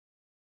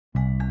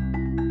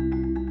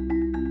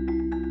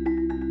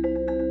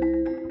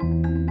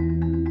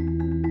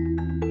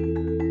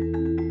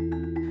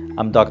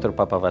I'm Dr.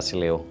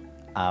 Papavassiliou.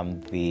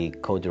 I'm the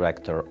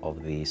co-director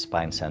of the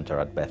Spine Center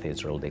at Beth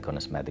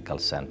Deaconess Medical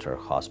Center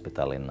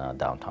Hospital in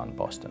downtown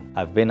Boston.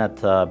 I've been at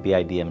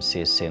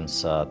BID-MC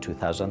since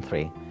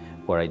 2003,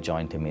 where I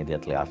joined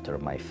immediately after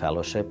my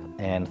fellowship,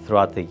 and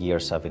throughout the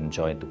years I've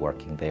enjoyed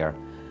working there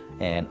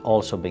and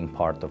also being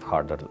part of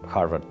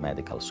Harvard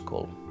Medical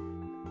School.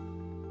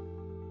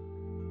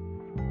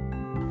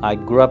 I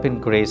grew up in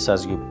Greece,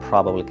 as you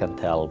probably can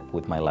tell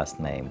with my last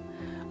name.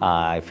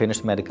 I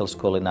finished medical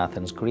school in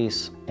Athens,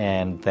 Greece,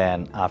 and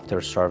then after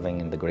serving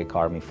in the Greek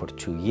army for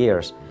 2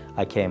 years,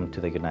 I came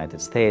to the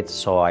United States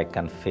so I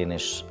can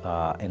finish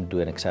and do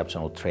an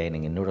exceptional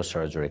training in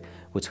neurosurgery,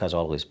 which has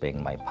always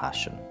been my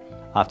passion.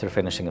 After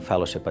finishing a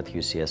fellowship at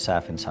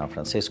UCSF in San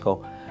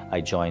Francisco,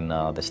 I joined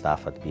the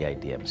staff at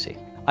BID-MC.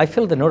 I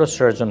feel the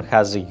neurosurgeon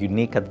has a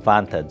unique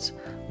advantage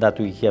that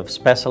we have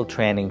special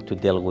training to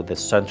deal with the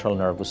central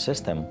nervous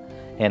system,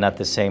 and at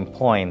the same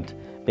point,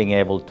 being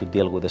able to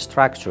deal with the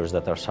structures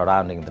that are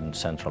surrounding the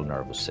central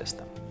nervous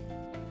system.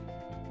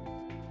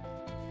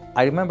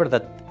 I remember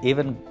that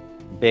even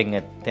being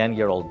a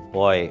 10-year-old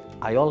boy,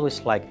 I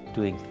always liked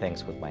doing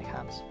things with my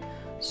hands.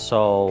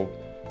 So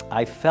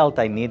I felt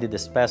I needed a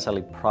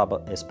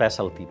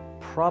specialty,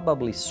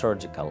 probably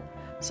surgical,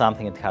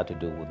 something that had to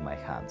do with my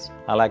hands.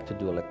 I like to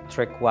do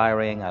electric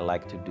wiring, I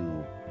like to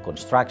do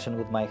construction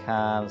with my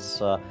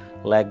hands,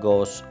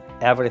 Legos,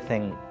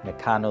 everything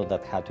mechanical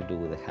that had to do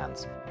with the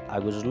hands. I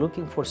was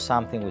looking for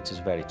something which is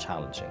very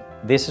challenging.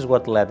 This is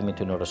what led me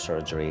to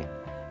neurosurgery.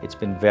 It's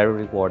been a very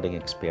rewarding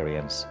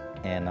experience,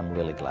 and I'm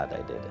really glad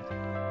I did it.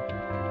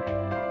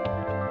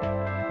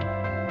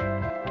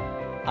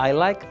 I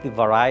like the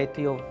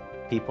variety of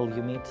people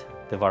you meet,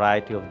 the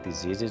variety of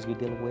diseases you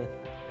deal with,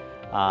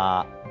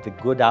 the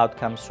good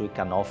outcomes we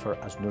can offer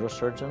as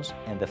neurosurgeons,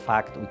 and the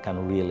fact we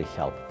can really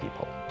help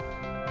people.